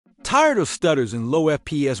Tired of stutters and low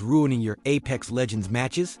FPS ruining your Apex Legends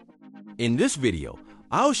matches? In this video,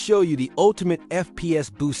 I'll show you the ultimate FPS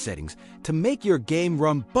boost settings to make your game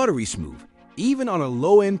run buttery smooth, even on a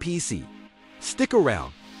low-end PC. Stick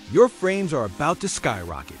around, your frames are about to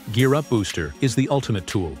skyrocket. GEARUPBOOSTER is the ultimate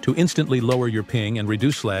tool to instantly lower your ping and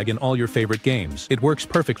reduce lag in all your favorite games. It works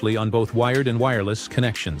perfectly on both wired and wireless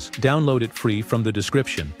connections. Download it free from the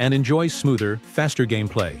description and enjoy smoother, faster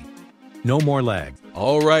gameplay. No more lag.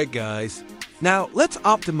 Alright guys, now let's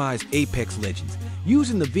optimize Apex Legends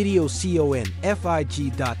using the video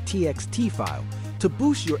config.txt file to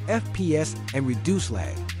boost your FPS and reduce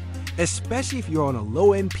lag, especially if you're on a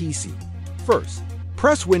low-end PC. First,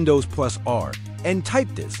 press Windows plus R and type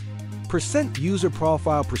this, %user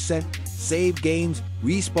profile %save games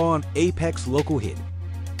respawn Apex local hit.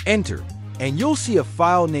 Enter, and you'll see a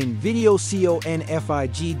file named video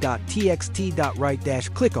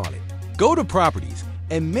config.txt. Click on it. Go to Properties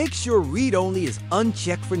and make sure Read Only is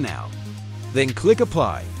unchecked for now. Then click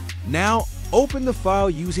Apply. Now open the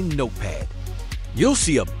file using Notepad. You'll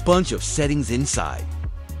see a bunch of settings inside.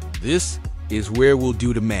 This is where we'll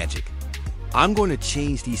do the magic. I'm going to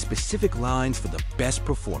change these specific lines for the best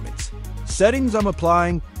performance. Settings I'm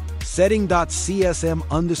applying,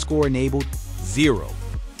 setting.csm_enabled 0.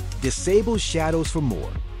 Disable shadows for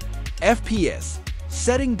more. FPS,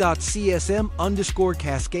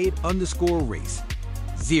 setting.csm_cascade_race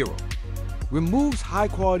 0. Removes high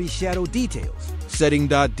quality shadow details.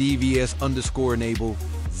 Setting.dvs_enable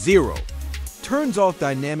 0. Turns off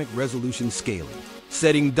dynamic resolution scaling.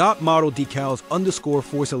 Setting.model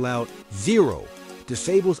decals_force allowed 0.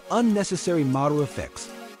 Disables unnecessary model effects.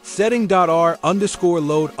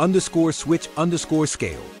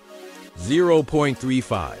 Setting.r_load_switch_scale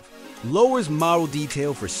 0.35. Lowers model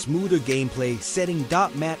detail for smoother gameplay.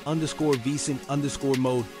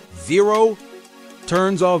 Setting.mat_vsync_mode 0.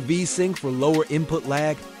 Turns off VSync for lower input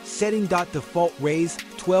lag. Setting.default raise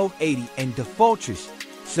 1280 and defaultress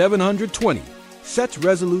 720. Sets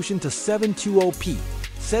resolution to 720p.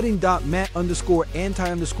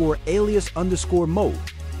 Setting.mat_anti_alias_mode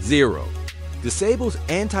 0. Disables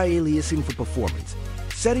anti-aliasing for performance.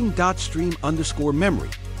 Setting.stream_memory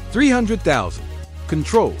 300,000.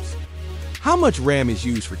 Controls. How much RAM is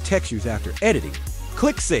used for textures after editing?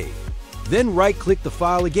 Click Save. Then right-click the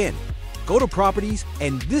file again. Go to Properties,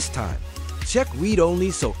 and this time, check Read Only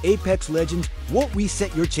so Apex Legends won't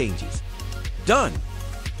reset your changes. Done!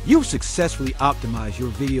 You've successfully optimized your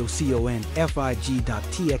video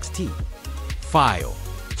config.txt file.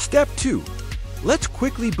 Step 2. Let's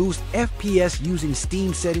quickly boost FPS using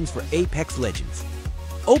Steam settings for Apex Legends.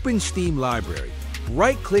 Open Steam Library,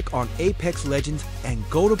 right-click on Apex Legends, and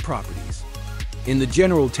go to Properties. In the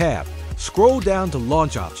General tab, scroll down to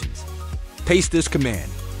Launch Options. Paste this command,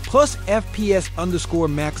 plus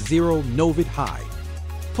FPS_max 0 Novit high,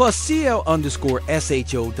 plus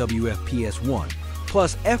CL_SHOWFPS1,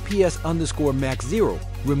 plus FPS_max 0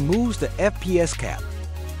 removes the FPS cap.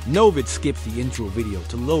 Novit skips the intro video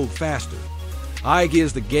to load faster. I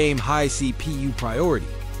gives the game high CPU priority.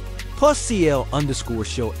 Plus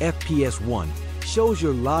CL_show FPS1 shows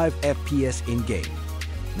your live FPS in-game.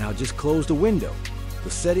 Now just close the window. The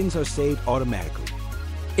settings are saved automatically.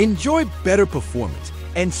 Enjoy better performance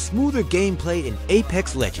and smoother gameplay in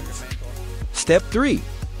Apex Legends. Step 3.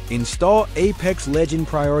 Install Apex Legend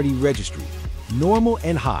Priority Registry, normal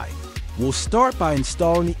and high. We'll start by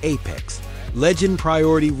installing the Apex Legend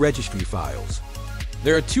Priority Registry files.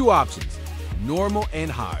 There are two options, normal and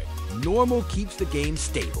high. Normal keeps the game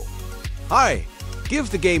stable. High gives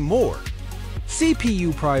the game more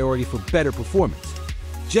CPU priority for better performance.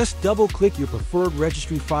 Just double-click your preferred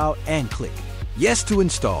registry file and click Yes to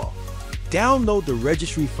install. Download the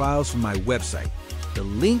registry files from my website. The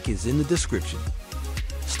link is in the description.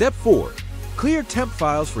 Step 4. Clear temp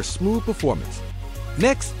files for smooth performance.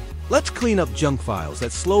 Next, let's clean up junk files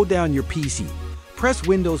that slow down your PC. Press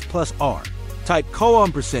Windows plus R. Type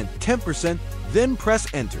 :temp%, then press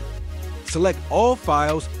Enter. Select all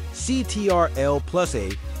files,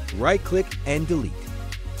 Ctrl+A, right-click and delete.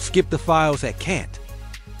 Skip the files that can't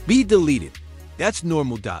be deleted. That's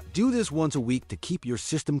normal. Do this once a week to keep your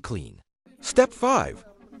system clean. Step 5.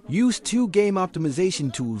 Use two game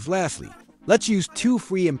optimization tools. Lastly, let's use two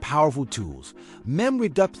free and powerful tools.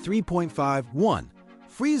 MemReduct 3.5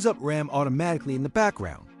 frees up RAM automatically in the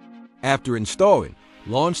background. After installing,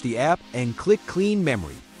 launch the app and click Clean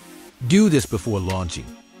Memory. Do this before launching.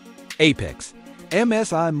 Apex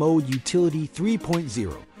MSI Mode Utility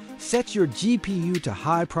 3.0 sets your GPU to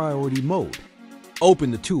high priority mode.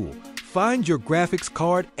 Open the tool, find your graphics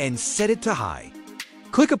card and set it to high.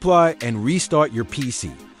 Click Apply and restart your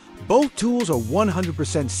PC. Both tools are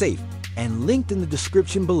 100% safe and linked in the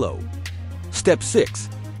description below. Step 6.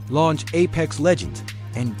 Launch Apex Legends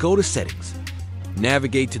and go to Settings.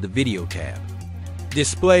 Navigate to the Video tab.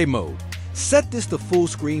 Display mode. Set this to full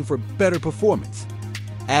screen for better performance.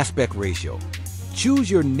 Aspect ratio.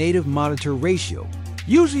 Choose your native monitor ratio,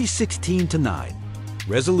 usually 16:9.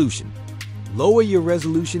 Resolution. Lower your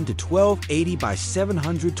resolution to 1280 by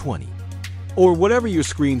 720, or whatever your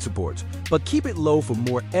screen supports, but keep it low for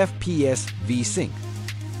more FPS V-Sync.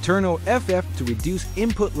 Turn on FF to reduce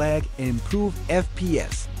input lag and improve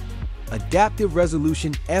FPS. Adaptive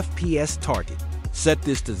Resolution FPS Target. Set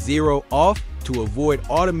this to 0 off to avoid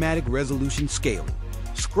automatic resolution scaling.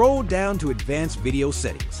 Scroll down to Advanced Video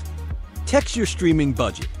Settings. Texture Streaming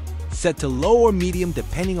Budget. Set to low or medium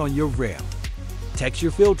depending on your RAM.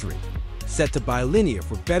 Texture Filtering. Set to bilinear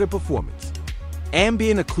for better performance.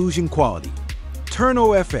 Ambient Occlusion Quality. Turn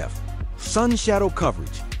OFF. Sun Shadow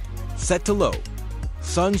Coverage. Set to low.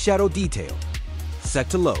 Sun Shadow Detail. Set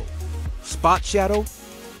to low. Spot Shadow.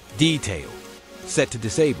 Detail. Set to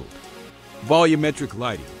disabled. Volumetric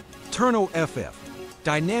Lighting. Turn OFF.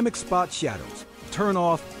 Dynamic Spot Shadows. Turn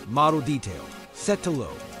off. Model Detail. Set to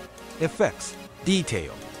low. Effects.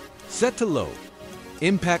 Detail. Set to low.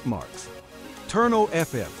 Impact Marks. Turn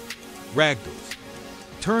OFF. Ragdolls.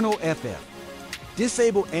 Turn OFF.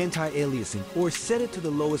 Disable anti-aliasing or set it to the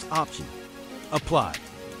lowest option. Apply.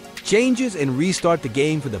 Changes and restart the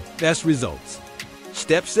game for the best results.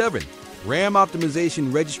 Step 7. RAM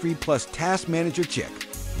Optimization Registry plus Task Manager check.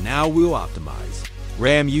 Now we'll optimize.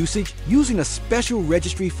 RAM usage using a special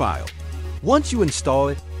registry file. Once you install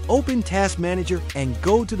it, open Task Manager and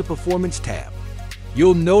go to the Performance tab.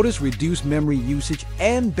 You'll notice reduced memory usage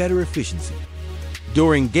and better efficiency.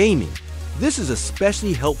 During gaming, this is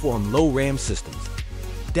especially helpful on low RAM systems.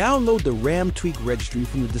 Download the RAM Tweak Registry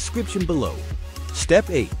from the description below. Step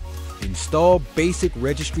 8. Install Basic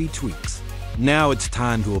Registry Tweaks. Now it's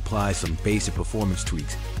time to apply some basic performance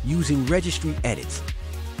tweaks using registry edits.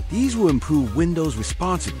 These will improve Windows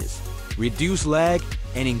responsiveness, reduce lag,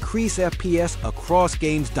 and increase FPS across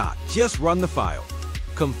games. Just run the file,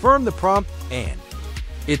 confirm the prompt, and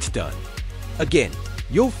it's done. Again,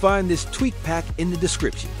 you'll find this tweak pack in the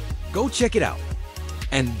description. Go check it out.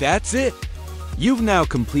 And that's it. You've now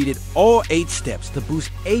completed all 8 steps to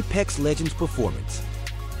boost Apex Legends performance.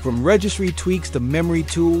 From registry tweaks to memory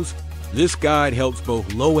tools, this guide helps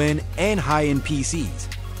both low-end and high-end PCs.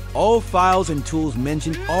 All files and tools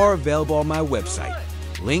mentioned are available on my website.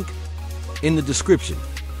 Link in the description.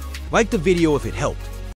 Like the video if it helped.